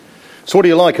So what do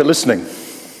you like at listening?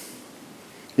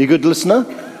 You a good listener?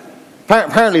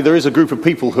 Apparently there is a group of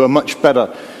people who are much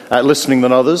better at listening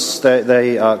than others.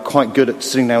 They are quite good at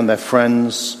sitting down with their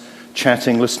friends,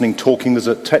 chatting, listening, talking. There's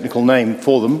a technical name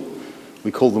for them.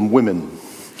 We call them women.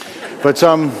 But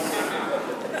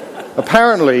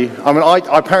apparently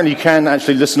you can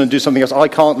actually listen and do something else. I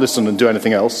can't listen and do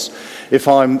anything else. If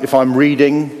I'm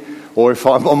reading or if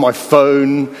I'm on my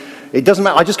phone, it doesn't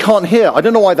matter. I just can't hear. I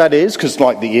don't know why that is, because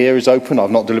the ear is open. I've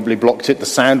not deliberately blocked it. The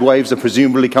sound waves are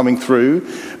presumably coming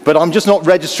through, but I'm just not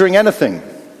registering anything.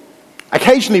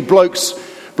 Occasionally, blokes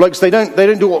they don't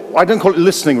do what I don't call it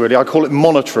listening really. I call it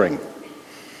monitoring.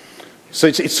 So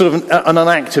it's sort of an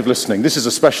unactive listening. This is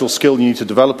a special skill you need to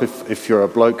develop if you're a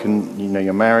bloke and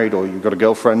you're married or you've got a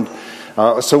girlfriend.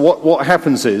 So what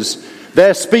happens is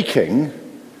they're speaking,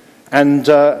 and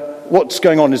what's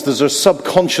going on is there's a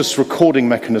subconscious recording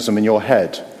mechanism in your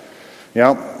head,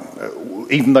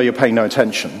 even though you're paying no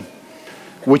attention,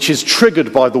 which is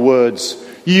triggered by the words,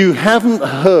 "You haven't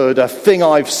heard a thing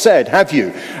I've said, have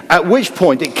you?" At which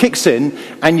point it kicks in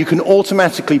and you can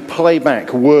automatically play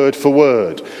back word for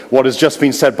word what has just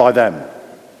been said by them.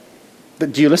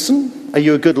 But do you listen? Are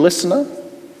you a good listener?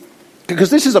 Because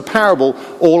this is a parable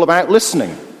all about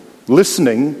listening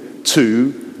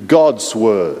to God's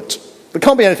word. There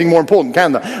can't be anything more important,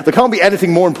 can there? There can't be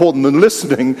anything more important than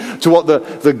listening to what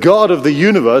the God of the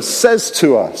universe says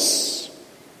to us.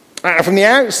 From the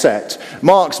outset,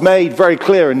 Mark's made very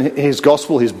clear in his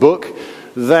gospel, his book,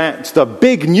 that the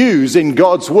big news in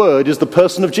God's word is the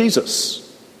person of Jesus.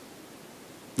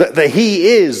 That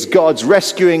he is God's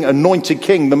rescuing anointed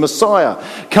king, the Messiah,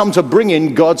 come to bring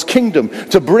in God's kingdom,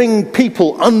 to bring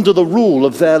people under the rule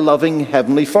of their loving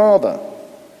heavenly Father.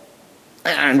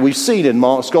 And we've seen in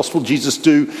Mark's gospel Jesus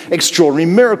do extraordinary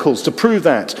miracles to prove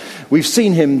that. We've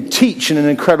seen him teach in an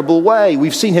incredible way.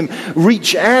 We've seen him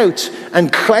reach out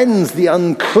and cleanse the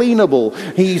uncleanable.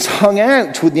 He's hung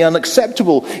out with the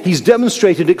unacceptable. He's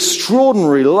demonstrated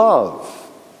extraordinary love.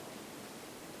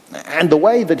 And the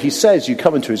way that he says you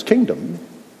come into his kingdom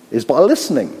is by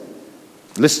listening.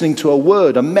 Listening to a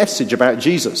word, a message about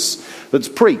Jesus that's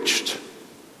preached.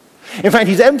 In fact,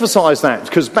 he's emphasized that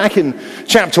because back in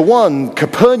chapter 1,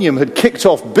 Capernaum had kicked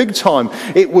off big time.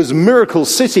 It was Miracle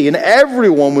City and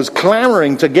everyone was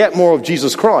clamoring to get more of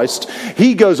Jesus Christ.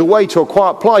 He goes away to a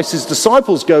quiet place. His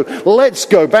disciples go, "Let's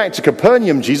go back to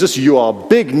Capernaum, Jesus. You are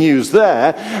big news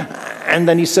there." And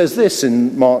then he says this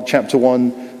in Mark chapter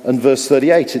 1 and verse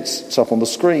 38. It's up on the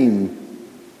screen.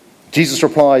 Jesus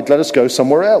replied, "Let us go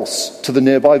somewhere else, to the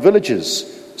nearby villages,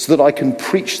 so that I can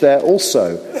preach there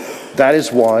also. That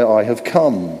is why I have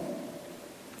come."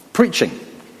 Preaching.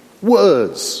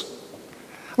 Words.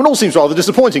 It all seems rather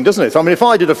disappointing, doesn't it? If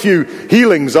I did a few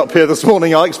healings up here this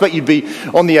morning, I expect you'd be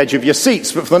on the edge of your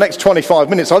seats. But for the next 25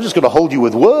 minutes, I've just got to hold you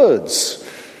with words.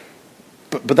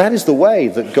 But that is the way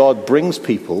that God brings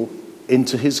people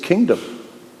into his kingdom.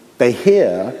 They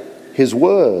hear his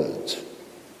word.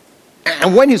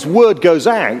 And when his word goes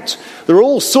out, there are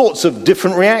all sorts of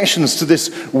different reactions to this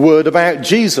word about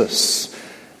Jesus.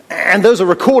 And those are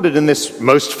recorded in this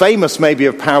most famous maybe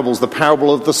of parables, the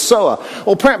parable of the sower.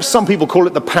 Or perhaps some people call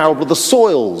it the parable of the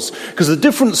soils, because the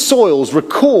different soils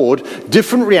record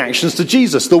different reactions to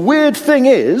Jesus. The weird thing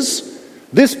is,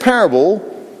 this parable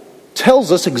tells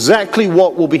us exactly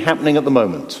what will be happening at the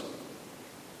moment.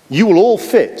 You will all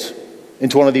fit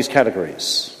into one of these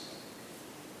categories.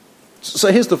 So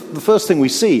here's the first thing we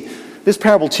see. This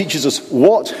parable teaches us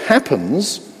what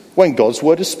happens when God's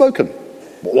word is spoken.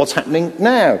 What's happening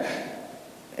now?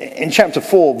 In chapter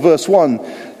 4, verse 1,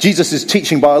 Jesus is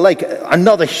teaching by a lake.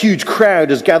 Another huge crowd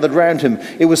has gathered around him.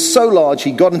 It was so large he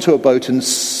got into a boat and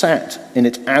sat in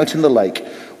it out in the lake,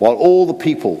 while all the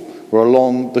people were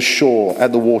along the shore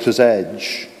at the water's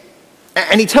edge.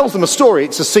 And he tells them a story.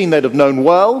 It's a scene they'd have known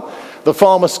well. The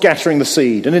farmer scattering the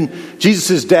seed. And in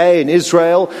Jesus' day in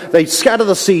Israel, they'd scatter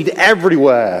the seed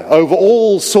everywhere over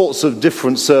all sorts of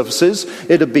different surfaces.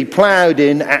 It'd be ploughed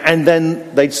in and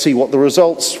then they'd see what the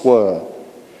results were.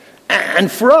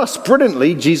 And for us,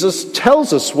 brilliantly, Jesus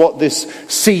tells us what this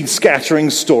seed scattering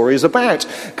story is about.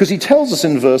 Because he tells us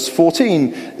in verse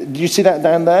 14, do you see that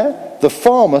down there? The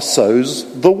farmer sows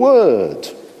the word.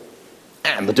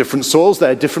 And the different soils,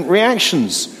 there are different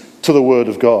reactions to the word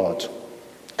of God.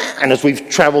 And as we've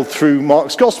travelled through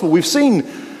Mark's gospel, we've seen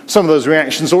some of those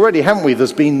reactions already, haven't we?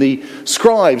 There's been the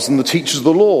scribes and the teachers of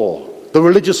the law, the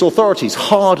religious authorities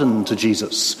hardened to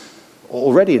Jesus.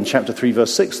 Already in chapter 3,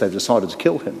 verse 6, they've decided to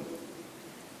kill him.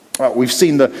 We've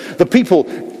seen the people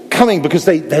coming because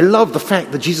they love the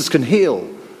fact that Jesus can heal.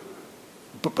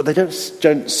 But they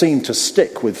don't seem to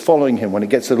stick with following him when it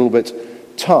gets a little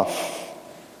bit tough.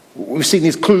 We've seen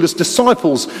these clueless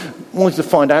disciples wanting to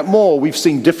find out more. We've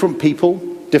seen different people,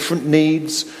 different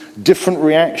needs, different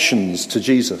reactions to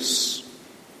Jesus.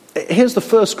 Here's the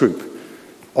first group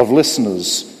of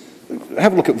listeners.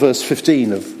 Have a look at verse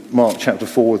 15 of Mark chapter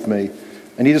 4 with me.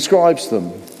 And he describes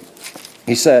them.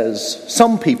 He says,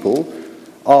 "Some people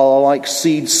are like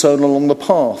seed sown along the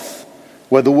path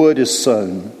where the word is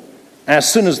sown. As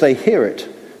soon as they hear it,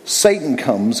 Satan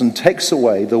comes and takes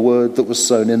away the word that was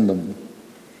sown in them."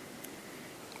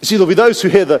 You see, there'll be those who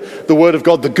hear the word of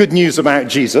God, the good news about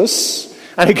Jesus,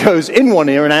 and it goes in one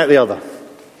ear and out the other.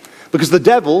 Because the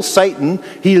devil, Satan,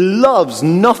 he loves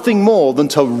nothing more than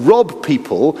to rob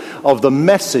people of the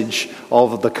message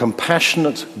of the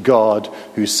compassionate God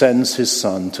who sends his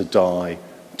son to die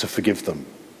to forgive them.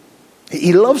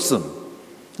 He loves them,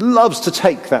 loves to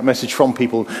take that message from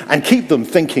people and keep them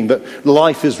thinking that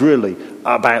life is really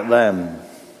about them.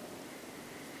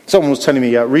 Someone was telling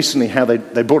me recently how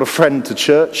they brought a friend to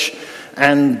church,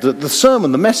 and the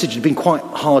sermon, the message had been quite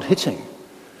hard-hitting.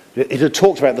 It had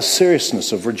talked about the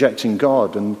seriousness of rejecting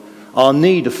God and our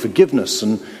need of forgiveness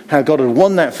and how God had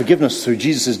won that forgiveness through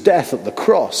Jesus' death at the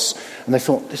cross. And they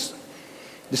thought, this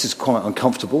is quite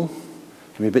uncomfortable.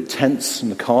 It can be a bit tense in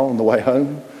the car on the way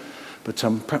home. But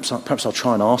perhaps I'll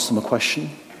try and ask them a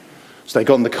question. So they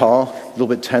got in the car, a little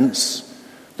bit tense.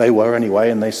 They were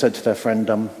anyway, and they said to their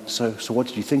friend, so what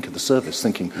did you think of the service?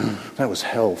 Thinking, that was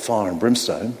hell, fire and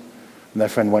brimstone. And their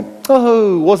friend went,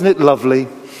 "Oh, wasn't it lovely?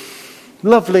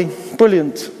 Lovely,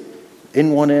 brilliant."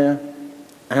 In one ear,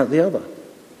 out the other.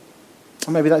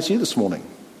 And maybe that's you this morning.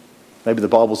 Maybe the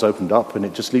Bible's opened up and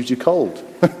it just leaves you cold.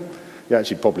 You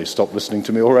actually probably stopped listening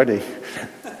to me already.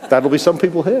 That'll be some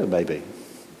people here, maybe.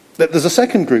 There's a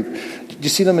second group. Do you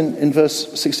see them in verse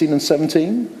 16 and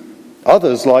 17?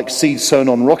 "Others, like seed sown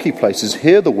on rocky places,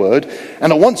 hear the word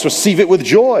and at once receive it with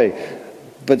joy.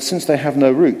 But since they have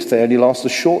no root, they only last a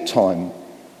short time.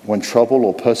 When trouble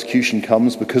or persecution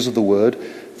comes because of the word,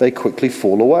 they quickly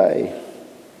fall away."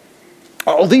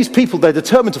 Oh, these people, they're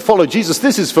determined to follow Jesus.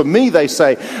 This is for me, they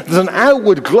say. There's an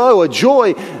outward glow, a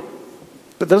joy,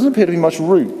 but there doesn't appear to be much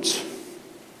root.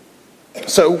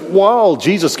 So while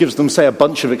Jesus gives them, say, a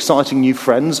bunch of exciting new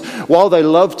friends, while they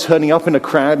love turning up in a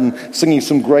crowd and singing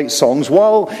some great songs,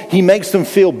 while he makes them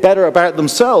feel better about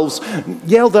themselves,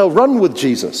 they'll run with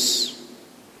Jesus.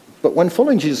 But when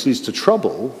following Jesus leads to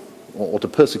trouble or to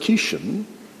persecution,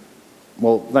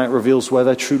 well, that reveals where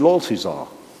their true loyalties are.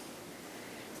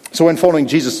 So when following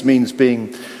Jesus means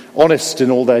being honest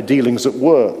in all their dealings at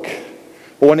work,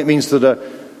 or when it means that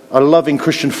a loving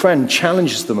Christian friend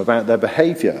challenges them about their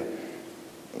behavior,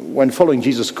 when following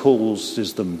Jesus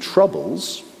causes them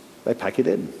troubles, they pack it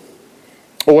in.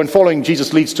 Or when following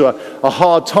Jesus leads to a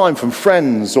hard time from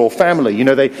friends or family,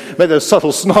 they make those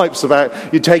subtle snipes about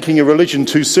you taking your religion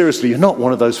too seriously. You're not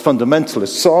one of those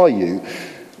fundamentalists, are you?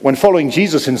 When following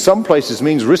Jesus in some places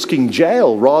means risking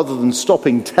jail rather than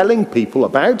stopping telling people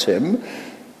about him,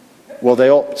 well, they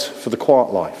opt for the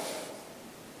quiet life.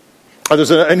 There's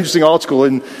an interesting article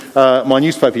in my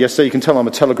newspaper yesterday. You can tell I'm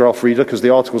a Telegraph reader because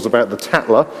the article was about the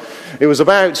Tatler. It was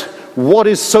about what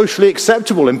is socially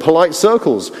acceptable in polite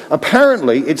circles.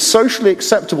 Apparently, it's socially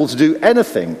acceptable to do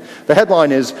anything. The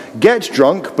headline is, "Get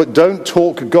drunk, but don't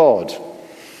talk God."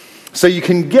 So you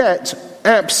can get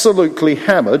absolutely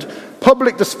hammered.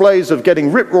 Public displays of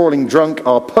getting rip-roaring drunk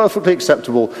are perfectly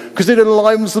acceptable because it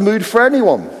enlivens the mood for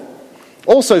anyone.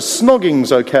 Also,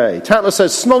 snogging's okay. Tatler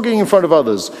says snogging in front of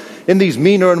others in these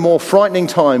meaner and more frightening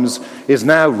times is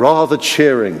now rather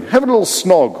cheering. Have a little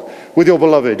snog with your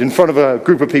beloved in front of a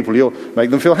group of people. You'll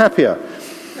make them feel happier.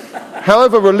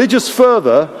 However, religious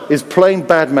fervour is plain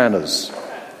bad manners.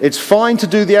 It's fine to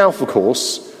do the Alpha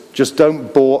Course, just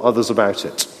don't bore others about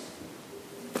it.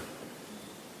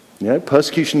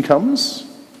 Persecution comes.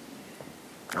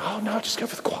 Oh no, just go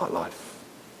for the quiet life.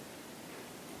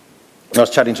 I was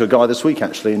chatting to a guy this week,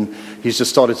 actually, and he's just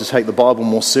started to take the Bible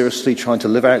more seriously, trying to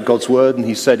live out God's word, and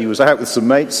he said he was out with some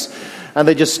mates, and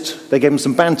they gave him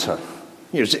some banter.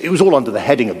 It was all under the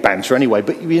heading of banter anyway,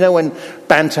 but when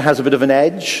banter has a bit of an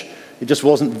edge, it just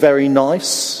wasn't very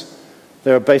nice.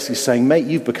 They were basically saying, "Mate,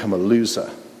 you've become a loser.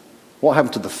 What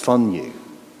happened to the fun you?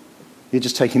 You're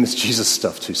just taking this Jesus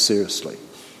stuff too seriously."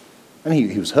 And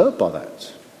he was hurt by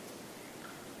that.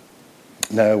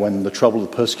 No, when the trouble, the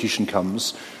persecution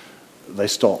comes, they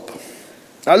stop.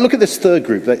 Now look at this third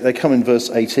group. They come in verse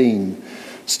 18.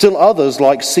 "Still others,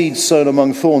 like seeds sown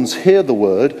among thorns, hear the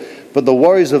word, but the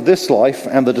worries of this life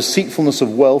and the deceitfulness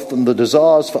of wealth and the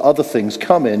desires for other things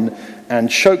come in and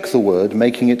choke the word,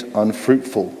 making it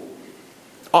unfruitful."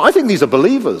 I think these are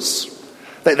believers.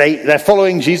 They're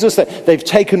following Jesus. They've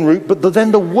taken root, but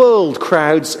then the world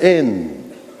crowds in.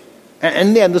 And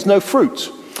in the end, there's no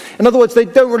fruit. In other words, they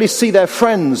don't really see their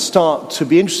friends start to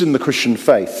be interested in the Christian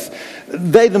faith.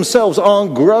 They themselves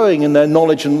aren't growing in their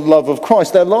knowledge and love of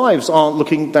Christ. Their lives aren't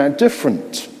looking that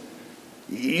different.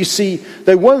 You see,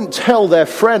 they won't tell their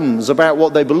friends about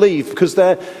what they believe because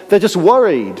they're just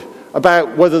worried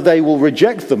about whether they will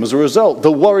reject them as a result.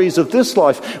 The worries of this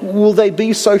life. Will they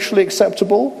be socially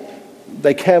acceptable?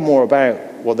 They care more about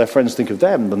what their friends think of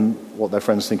them than what their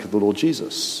friends think of the Lord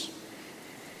Jesus.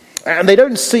 And they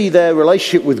don't see their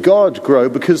relationship with God grow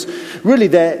because really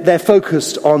they're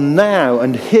focused on now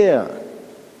and here.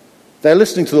 They're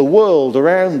listening to the world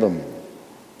around them.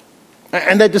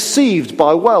 And they're deceived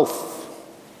by wealth.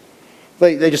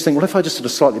 They just think, well, if I just had a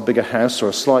slightly bigger house or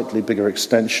a slightly bigger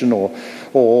extension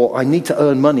or I need to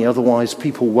earn money, otherwise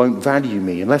people won't value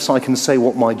me. Unless I can say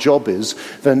what my job is,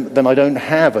 then I don't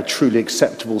have a truly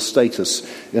acceptable status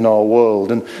in our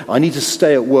world. And I need to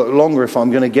stay at work longer if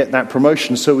I'm going to get that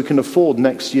promotion so we can afford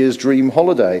next year's dream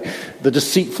holiday. The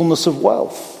deceitfulness of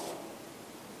wealth.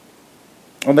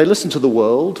 And they listen to the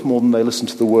world more than they listen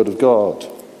to the Word of God.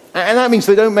 And that means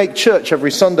they don't make church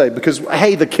every Sunday because,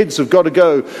 hey, the kids have got to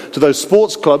go to those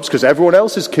sports clubs because everyone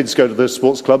else's kids go to those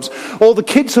sports clubs. Or the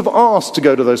kids have asked to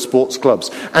go to those sports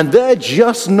clubs. And they're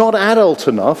just not adult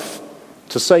enough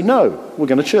to say, no, we're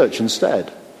going to church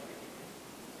instead.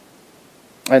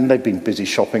 And they've been busy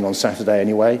shopping on Saturday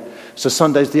anyway. So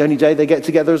Sunday's the only day they get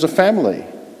together as a family.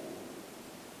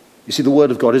 You see, the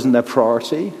Word of God isn't their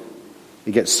priority.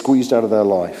 It gets squeezed out of their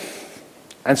life.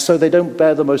 And so they don't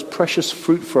bear the most precious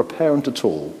fruit for a parent at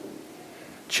all.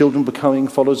 Children becoming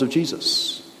followers of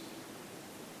Jesus.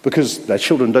 Because their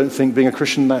children don't think being a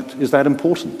Christian is that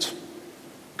important.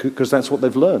 Because that's what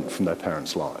they've learned from their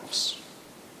parents' lives.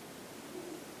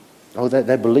 Oh,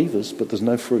 they're believers, but there's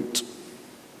no fruit.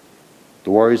 The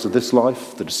worries of this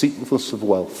life, the deceitfulness of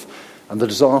wealth, and the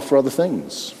desire for other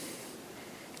things.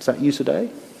 Is that you today?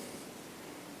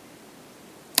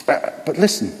 But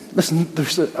listen,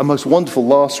 there's a most wonderful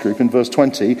last group in verse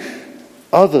 20.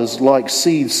 Others, like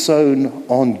seeds sown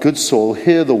on good soil,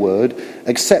 hear the word,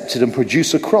 accept it and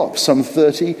produce a crop, some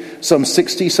 30, some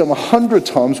 60, some 100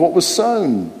 times what was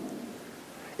sown.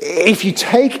 If you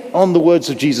take on the words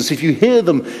of Jesus, if you hear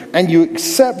them and you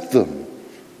accept them,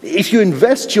 if you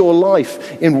invest your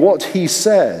life in what he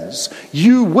says,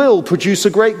 you will produce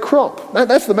a great crop.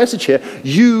 That's the message here.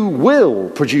 You will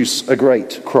produce a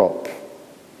great crop.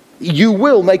 You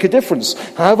will make a difference.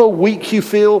 However weak you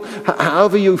feel,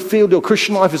 however you feel your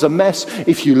Christian life is a mess,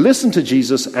 if you listen to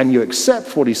Jesus and you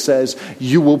accept what he says,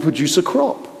 you will produce a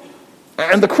crop.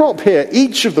 And the crop here,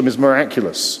 each of them is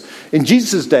miraculous. In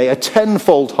Jesus' day, a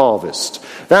 10-fold harvest.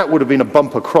 That would have been a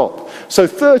bumper crop. So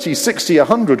 30, 60,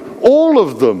 100, all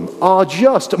of them are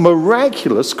just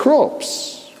miraculous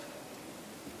crops.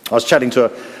 I was chatting to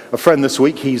a friend this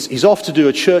week. He's off to do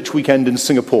a church weekend in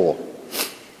Singapore.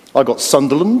 I got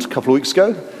Sunderland a couple of weeks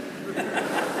ago.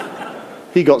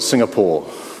 He got Singapore.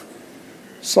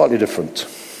 Slightly different.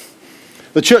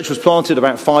 The church was planted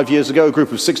about 5 years ago. A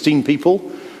group of 16 people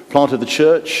planted the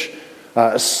church.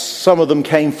 Some of them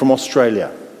came from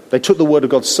Australia. They took the Word of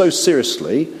God so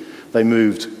seriously, they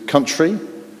moved country.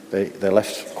 They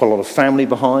left quite a lot of family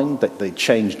behind. They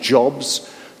changed jobs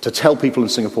to tell people in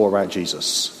Singapore about Jesus.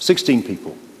 16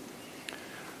 people.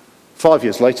 5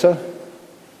 years later,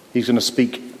 he's going to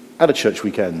speak at a church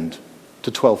weekend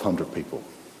to 1,200 people.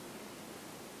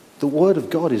 The Word of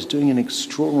God is doing an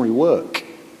extraordinary work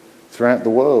throughout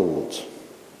the world.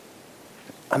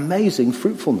 Amazing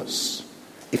fruitfulness,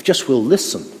 if just we'll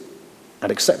listen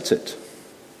and accept it.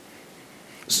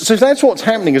 So that's what's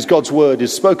happening as God's Word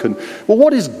is spoken. Well,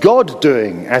 what is God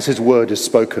doing as his Word is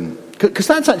spoken? Because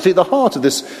that's actually at the heart of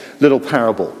this little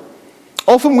parable.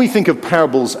 Often we think of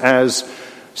parables as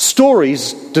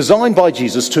stories designed by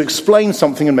Jesus to explain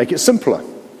something and make it simpler.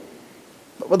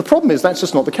 Well, the problem is that's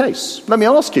just not the case. Let me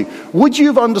ask you, would you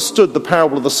have understood the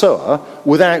parable of the sower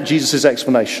without Jesus'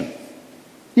 explanation?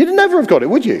 You'd never have got it,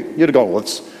 would you? You'd have gone, well,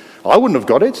 I wouldn't have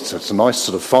got it. It's a nice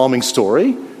sort of farming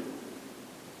story.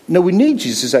 No, we need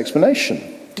Jesus' explanation.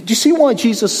 Do you see why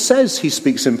Jesus says he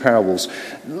speaks in parables?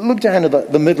 Look down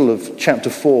at the middle of chapter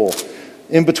 4,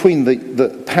 in between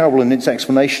the parable and its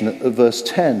explanation at verse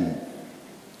 10.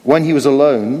 When he was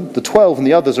alone, the 12 and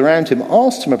the others around him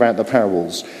asked him about the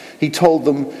parables. He told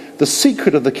them, the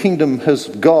secret of the kingdom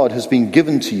of God has been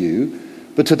given to you,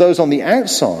 but to those on the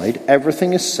outside,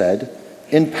 everything is said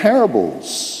in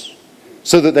parables,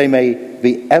 so that they may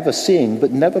be ever seeing but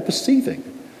never perceiving,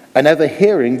 and ever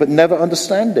hearing but never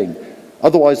understanding.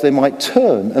 Otherwise they might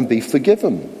turn and be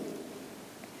forgiven.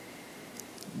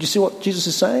 Do you see what Jesus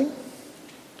is saying?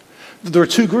 There are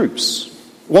two groups.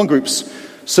 One group's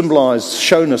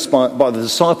shown us by the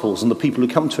disciples and the people who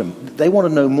come to him. They want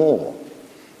to know more.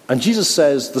 And Jesus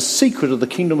says the secret of the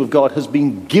kingdom of God has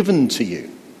been given to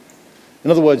you.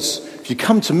 In other words, if you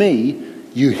come to me,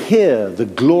 you hear the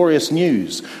glorious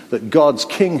news that God's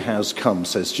King has come,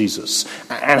 says Jesus,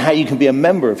 and how you can be a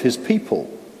member of his people.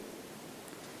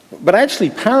 But actually,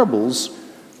 parables,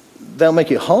 they'll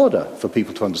make it harder for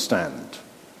people to understand.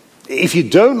 If you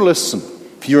don't listen,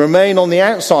 if you remain on the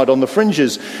outside, on the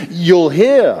fringes, you'll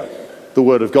hear the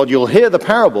word of God, you'll hear the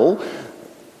parable,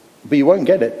 but you won't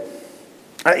get it.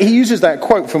 He uses that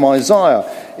quote from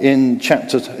Isaiah in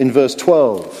verse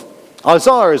 12.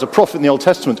 Isaiah is a prophet in the Old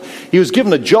Testament. He was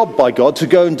given a job by God to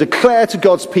go and declare to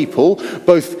God's people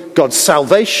both God's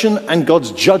salvation and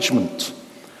God's judgment.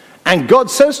 And God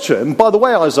says to him, by the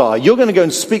way, Isaiah, you're going to go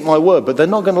and speak my word, but they're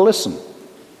not going to listen.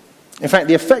 In fact,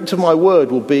 the effect of my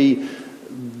word will be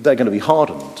they're going to be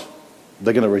hardened.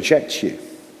 They're going to reject you.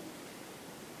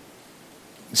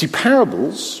 See,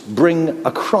 parables bring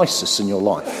a crisis in your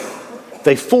life.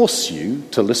 They force you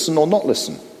to listen or not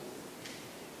listen.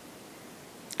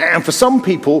 And for some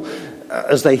people,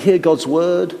 as they hear God's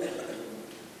word,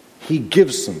 he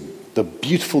gives them the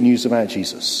beautiful news about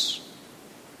Jesus.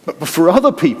 But for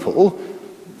other people,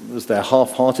 as they're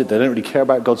half-hearted, they don't really care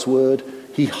about God's word,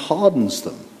 he hardens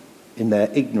them in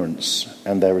their ignorance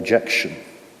and their rejection.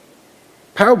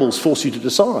 Parables force you to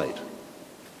decide.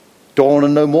 Do I want to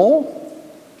know more?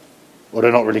 Or do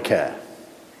I not really care?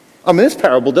 I mean, this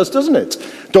parable does, doesn't it?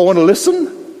 Do I want to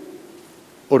listen?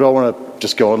 Or do I want to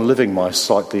just go on living my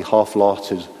slightly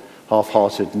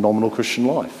half-hearted, nominal Christian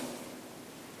life?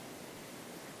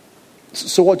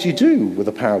 So what do you do with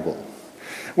a parable?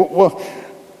 Well,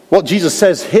 what Jesus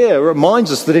says here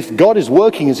reminds us that if God is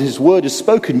working as his word is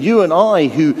spoken, you and I,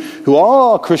 who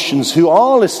are Christians, who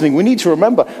are listening, we need to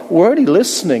remember we're already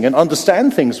listening and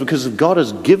understand things because God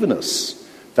has given us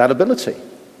that ability.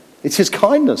 It's his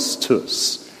kindness to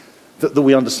us that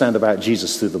we understand about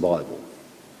Jesus through the Bible.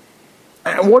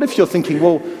 And what if you're thinking,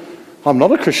 well, I'm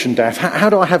not a Christian, Dad. How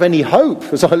do I have any hope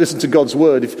as I listen to God's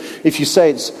word? If you say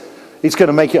it's going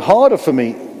to make it harder for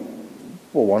me,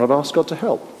 well, why not ask God to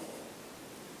help?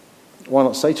 Why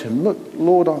not say to him, look,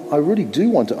 Lord, I really do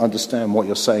want to understand what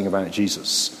you're saying about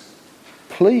Jesus.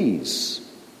 Please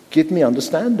give me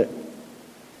understanding.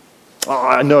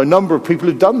 I know a number of people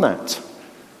who've done that.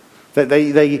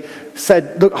 They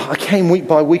said, look, I came week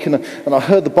by week and I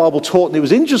heard the Bible taught and it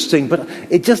was interesting, but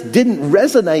it just didn't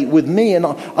resonate with me and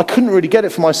I couldn't really get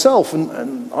it for myself.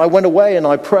 And I went away and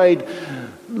I prayed,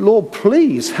 Lord,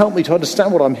 please help me to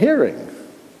understand what I'm hearing.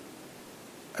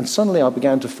 And suddenly I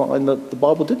began to find that the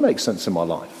Bible did make sense in my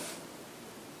life.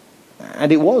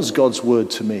 And it was God's word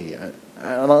to me. And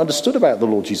I understood about the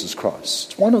Lord Jesus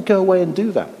Christ. Why not go away and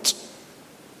do that?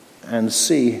 And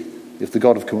see if the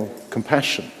God of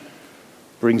compassion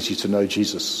brings you to know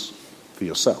Jesus for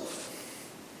yourself.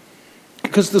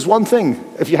 Because there's one thing,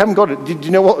 if you haven't got it, do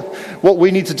you know what we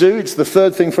need to do? It's the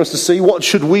third thing for us to see. What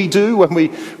should we do when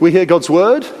we hear God's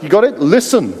word? You got it?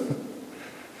 Listen.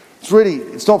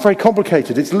 It's not very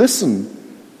complicated. It's listen.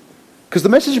 Because the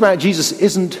message about Jesus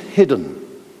isn't hidden.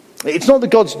 It's not that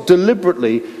God's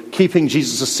deliberately keeping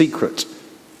Jesus a secret.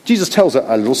 Jesus tells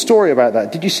a little story about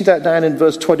that. Did you see that down in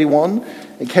verse 21?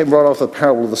 It came right after the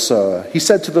parable of the sower. He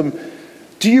said to them,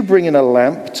 do you bring in a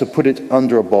lamp to put it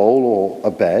under a bowl or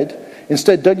a bed?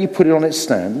 Instead, don't you put it on its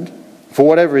stand? For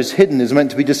whatever is hidden is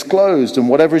meant to be disclosed, and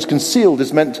whatever is concealed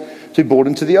is meant to be brought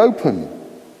into the open.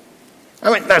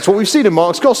 I mean, that's what we've seen in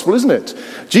Mark's gospel, isn't it?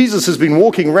 Jesus has been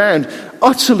walking around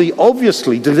utterly,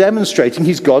 obviously demonstrating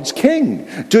he's God's king,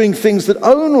 doing things that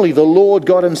only the Lord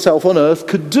God himself on earth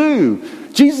could do.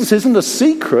 Jesus isn't a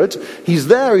secret. He's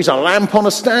there. He's a lamp on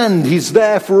a stand. He's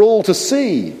there for all to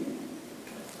see.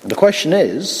 And the question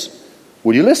is,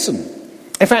 will you listen?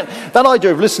 In fact, that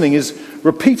idea of listening is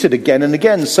repeated again and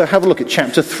again. So have a look at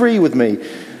chapter 3 with me.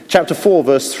 Chapter 4,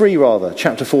 verse 3 rather.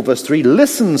 Chapter 4, verse 3.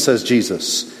 Listen, says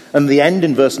Jesus. And the end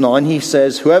in verse 9, he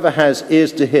says, whoever has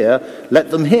ears to hear, let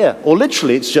them hear. Or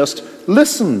literally, it's just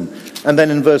listen. And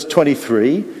then in verse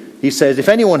 23, he says, if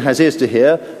anyone has ears to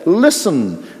hear,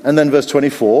 listen. And then verse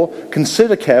 24,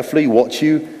 consider carefully what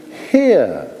you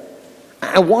hear.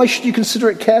 And why should you consider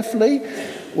it carefully?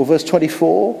 Well, verse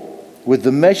 24, with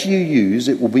the measure you use,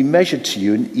 it will be measured to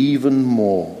you and even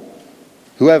more.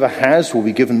 Whoever has will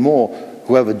be given more.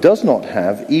 Whoever does not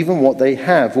have, even what they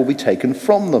have will be taken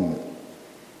from them.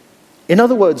 In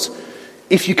other words,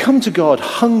 if you come to God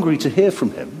hungry to hear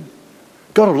from him,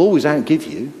 God will always outgive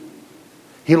you.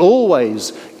 He'll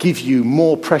always give you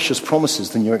more precious promises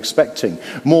than you're expecting,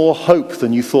 more hope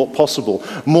than you thought possible,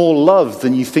 more love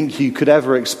than you think you could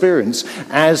ever experience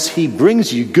as he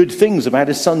brings you good things about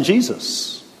his son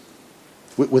Jesus.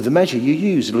 With the measure you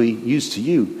use, it'll be used to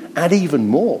you, and even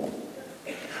more.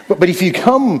 But if you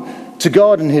come to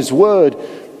God and his word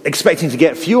expecting to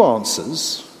get few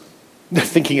answers,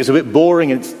 thinking it's a bit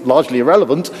boring and it's largely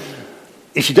irrelevant,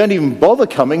 if you don't even bother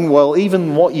coming, well,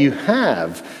 even what you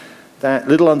have, that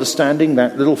little understanding,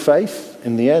 that little faith,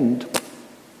 in the end,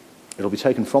 it'll be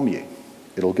taken from you.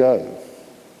 It'll go.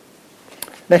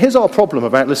 Now, here's our problem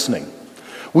about listening.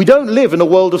 We don't live in a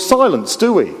world of silence,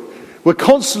 do we? We're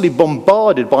constantly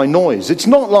bombarded by noise. It's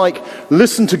not like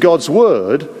listen to God's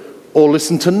word or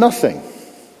listen to nothing.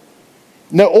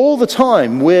 No, all the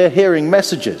time we're hearing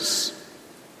messages.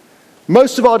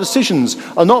 Most of our decisions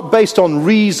are not based on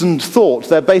reasoned thought.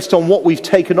 They're based on what we've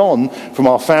taken on from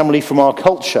our family, from our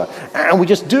culture. And we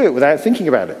just do it without thinking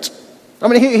about it. I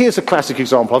mean, here's a classic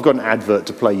example. I've got an advert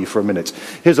to play you for a minute.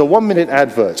 Here's a 1-minute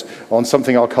advert on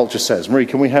something our culture says. Marie,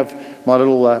 can we have my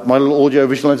little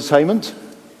audio-visual entertainment?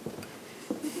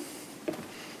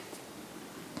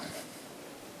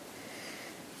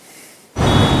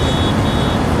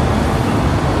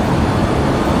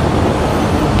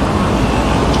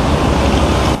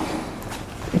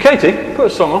 Katie, put a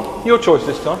song on. Your choice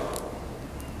this time.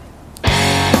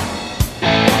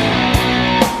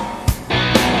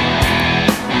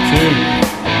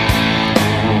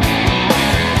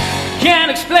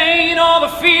 Can't explain all the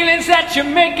feelings that you're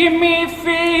making me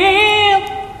feel.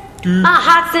 My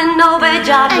heart's in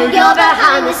overdrive and you're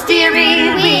behind the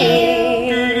steering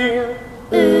wheel.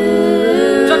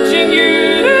 Touching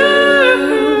you.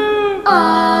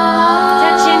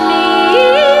 Touching me.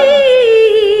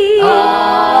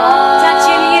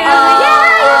 Touching you. Yeah, you're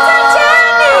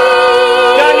touching me.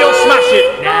 Daniel, smash it.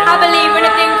 I believe in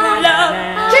a thing called love.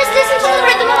 Just listen to the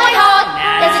rhythm of my heart.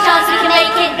 There's a chance we can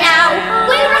make it now.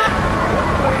 We're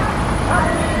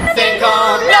a thing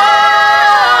called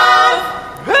love.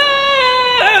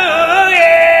 Oh,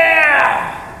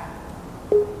 yeah.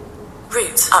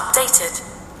 Route updated.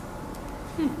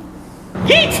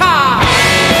 Guitar.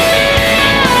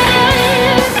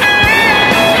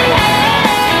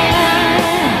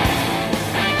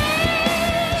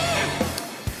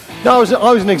 No,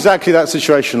 I was in exactly that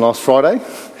situation last Friday.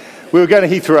 We were going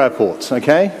to Heathrow Airport,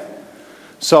 okay?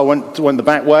 So I went the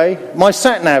back way. My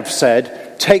sat-nav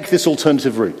said, take this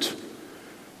alternative route.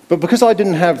 But because I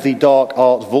didn't have the dark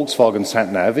art Volkswagen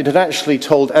sat-nav, it had actually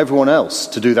told everyone else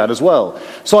to do that as well.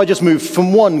 So I just moved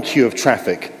from one queue of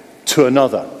traffic to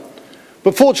another.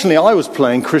 But fortunately, I was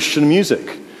playing Christian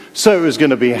music. So it was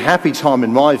going to be a happy time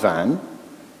in my van.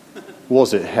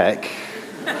 Was it heck?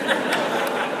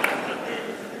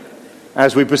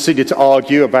 As we proceeded to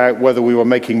argue about whether we were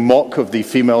making mock of the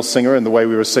female singer in the way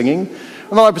we were singing.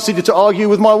 And then I proceeded to argue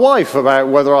with my wife about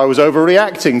whether I was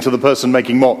overreacting to the person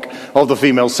making mock of the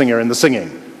female singer in the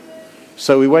singing.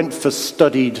 So we went for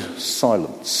studied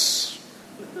silence.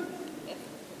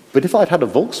 But if I'd had a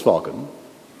Volkswagen,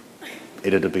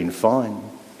 it'd have been fine.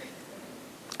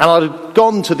 And I'd have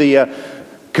gone to the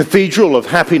Cathedral of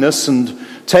Happiness and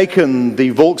taken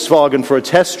the Volkswagen for a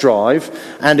test drive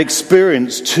and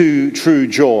experienced true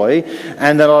joy,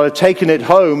 and then I'd have taken it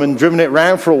home and driven it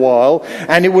around for a while,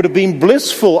 and it would have been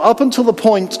blissful up until the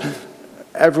point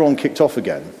everyone kicked off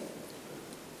again.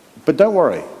 But don't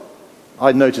worry,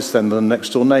 I noticed then that the next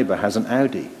door neighbour has an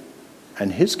Audi,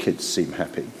 and his kids seem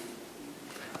happy.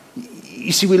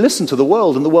 You see, we listen to the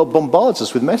world, and the world bombards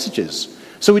us with messages.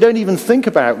 So we don't even think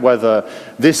about whether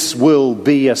this will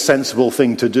be a sensible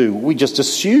thing to do. We just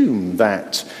assume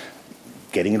that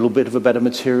getting a little bit of a better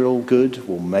material good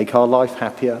will make our life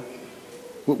happier.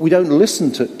 We don't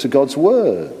listen to God's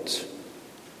word.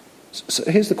 So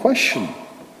here's the question.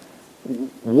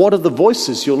 What are the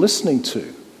voices you're listening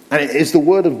to? And is the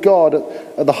word of God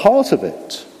at the heart of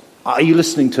it? Are you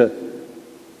listening to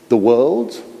the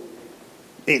world,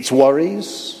 its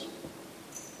worries,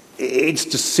 its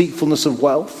deceitfulness of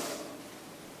wealth,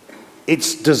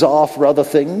 its desire for other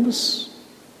things?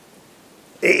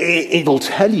 It'll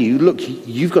tell you, look,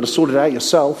 you've got to sort it out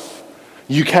yourself.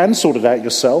 You can sort it out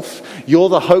yourself. You're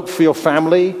the hope for your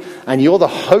family, and you're the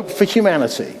hope for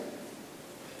humanity.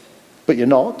 But you're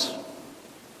not.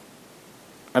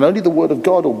 And only the Word of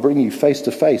God will bring you face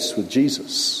to face with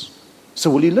Jesus.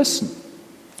 So will you listen?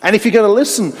 And if you're going to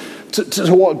listen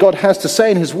to what God has to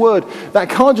say in his word, that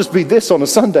can't just be this on a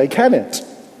Sunday, can it?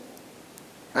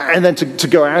 And then to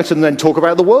go out and then talk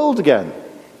about the world again.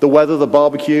 The weather, the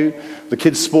barbecue, the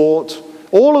kids' sport,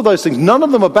 All of those things, none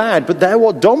of them are bad, but they're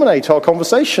what dominate our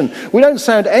conversation. We don't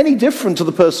sound any different to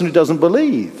the person who doesn't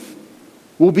believe.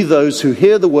 We'll be those who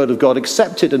hear the word of God,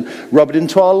 accept it, and rub it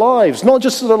into our lives. Not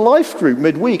just at a life group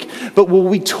midweek, but will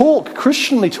we talk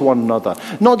Christianly to one another?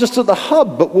 Not just at the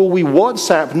hub, but will we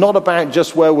WhatsApp, not about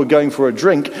just where we're going for a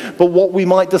drink, but what we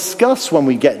might discuss when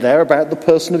we get there about the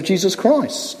person of Jesus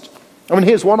Christ? I mean,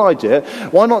 here's one idea.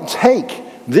 Why not take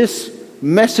this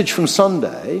message from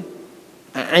Sunday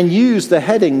and use the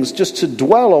headings just to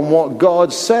dwell on what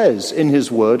God says in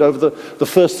his word over the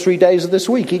first 3 days of this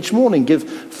week. Each morning, give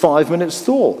 5 minutes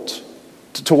thought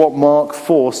to what Mark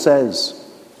 4 says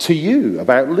to you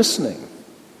about listening.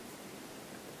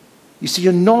 You see,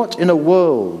 you're not in a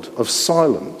world of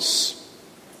silence.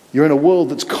 You're in a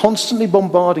world that's constantly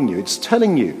bombarding you. It's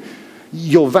telling you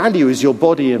your value is your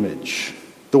body image,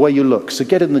 the way you look, so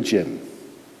get in the gym.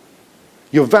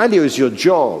 Your value is your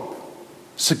job,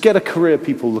 so get a career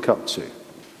people look up to.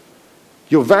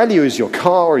 Your value is your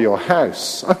car or your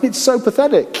house. I mean, it's so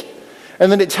pathetic.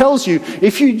 And then it tells you,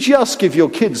 if you just give your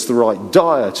kids the right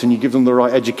diet and you give them the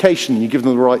right education and you give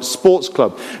them the right sports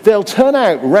club, they'll turn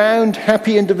out round,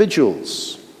 happy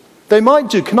individuals. They might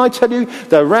do. Can I tell you,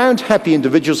 they're round, happy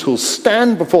individuals who will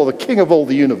stand before the King of all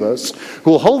the universe,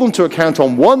 who will hold them to account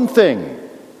on one thing.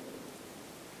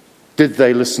 Did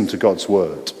they listen to God's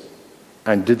word?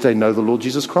 And did they know the Lord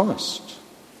Jesus Christ?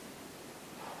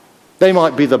 They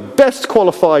might be the best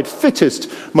qualified, fittest,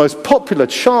 most popular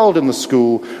child in the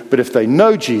school, but if they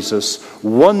know Jesus,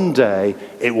 one day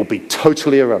it will be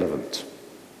totally irrelevant.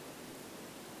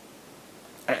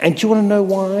 And do you want to know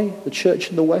why the church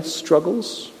in the West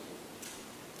struggles?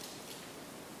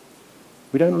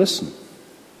 We don't listen.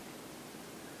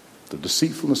 The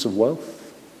deceitfulness of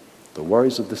wealth, the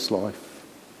worries of this life,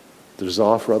 the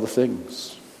desire for other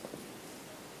things.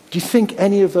 Do you think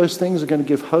any of those things are going to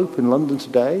give hope in London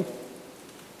today?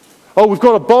 Oh, we've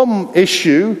got a bomb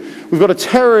issue. We've got a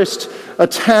terrorist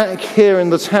attack here in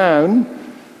the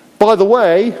town. By the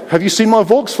way, have you seen my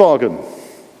Volkswagen?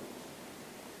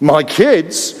 My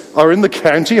kids are in the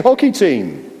county hockey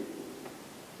team.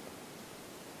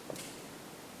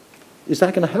 Is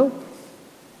that going to help?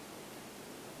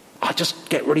 I just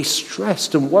get really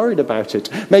stressed and worried about it.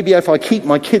 Maybe if I keep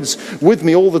my kids with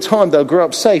me all the time, they'll grow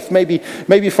up safe. Maybe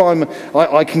if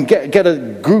I can get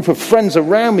a group of friends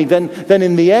around me, then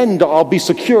in the end I'll be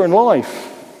secure in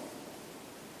life.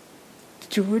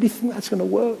 Do you really think that's going to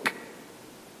work?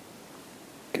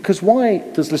 Because why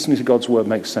does listening to God's word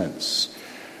make sense?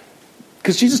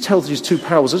 Because Jesus tells these two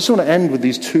parables. I just want to end with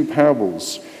these two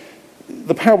parables.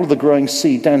 The parable of the growing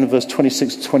seed, down in verse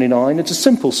 26 to 29. It's a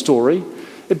simple story.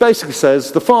 It basically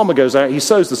says the farmer goes out, he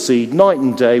sows the seed night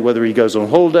and day, whether he goes on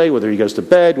holiday, whether he goes to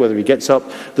bed, whether he gets up,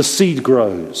 the seed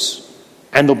grows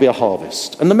and there'll be a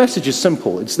harvest. And the message is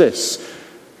simple. It's this: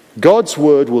 God's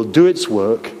word will do its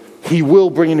work. He will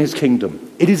bring in his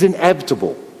kingdom. It is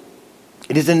inevitable.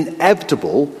 It is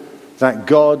inevitable that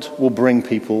God will bring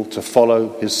people to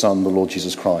follow his son, the Lord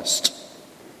Jesus Christ.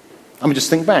 I mean, just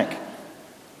think back.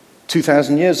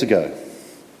 2,000 years ago,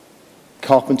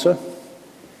 carpenter's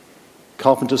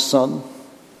son,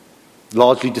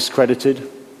 largely discredited,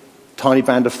 tiny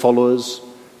band of followers,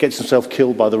 gets himself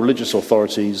killed by the religious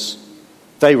authorities.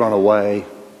 They run away.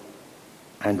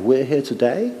 And we're here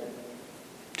today,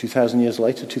 2,000 years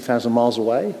later, 2,000 miles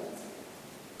away.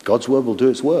 God's word will do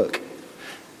its work.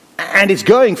 And it's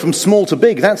going from small to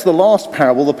big. That's the last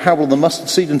parable, the parable of the mustard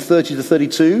seed in 30 to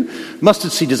 32.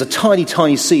 Mustard seed is a tiny,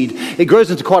 tiny seed. It grows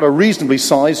into quite a reasonably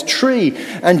sized tree.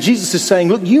 And Jesus is saying,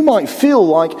 look, you might feel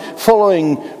like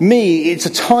following me. It's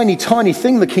a tiny, tiny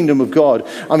thing, the kingdom of God.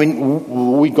 I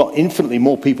mean, we've got infinitely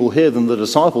more people here than the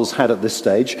disciples had at this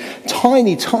stage.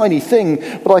 Tiny, tiny thing.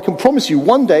 But I can promise you,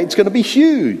 one day it's going to be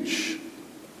huge.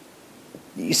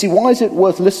 You see, why is it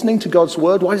worth listening to God's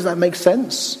word? Why does that make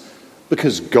sense?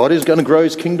 Because God is going to grow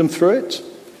his kingdom through it.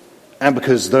 And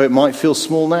because though it might feel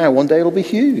small now, one day it'll be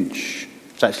huge.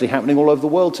 It's actually happening all over the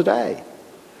world today.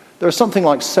 There are something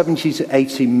like 70 to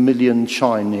 80 million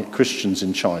Christians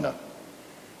in China.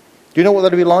 Do you know what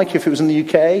that would be like if it was in the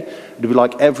UK? It would be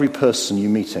like every person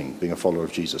you're meeting being a follower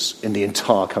of Jesus in the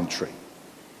entire country.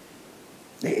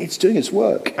 It's doing its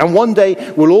work. And one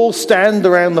day we'll all stand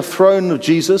around the throne of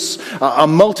Jesus, a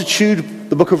multitude,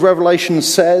 the book of Revelation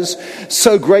says,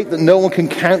 so great that no one can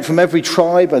count, from every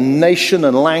tribe and nation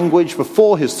and language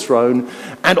before his throne.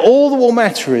 And all that will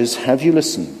matter is, have you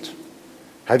listened?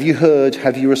 Have you heard?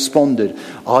 Have you responded?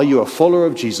 Are you a follower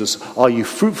of Jesus? Are you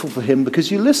fruitful for him because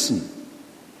you listen?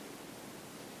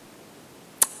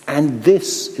 And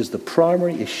this is the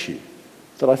primary issue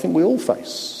that I think we all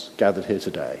face gathered here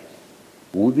today.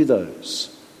 Will we be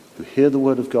those who hear the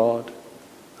word of God,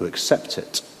 who accept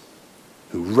it,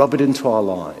 who rub it into our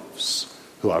lives,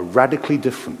 who are radically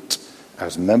different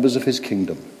as members of his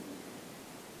kingdom,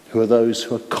 who are those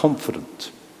who are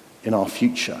confident in our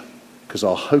future because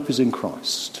our hope is in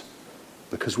Christ,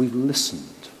 because we've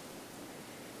listened.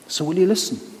 So will you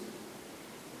listen?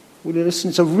 Will you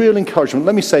listen? It's a real encouragement.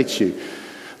 Let me say to you,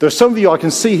 there are some of you I can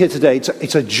see here today.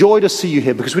 It's a joy to see you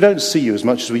here because we don't see you as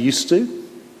much as we used to.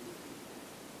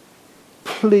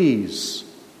 Please,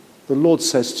 the Lord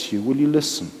says to you, will you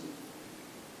listen?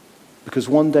 Because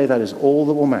one day that is all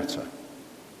that will matter.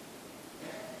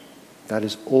 That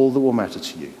is all that will matter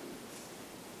to you.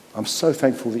 I'm so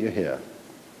thankful that you're here.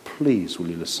 Please, will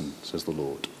you listen, says the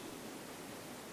Lord.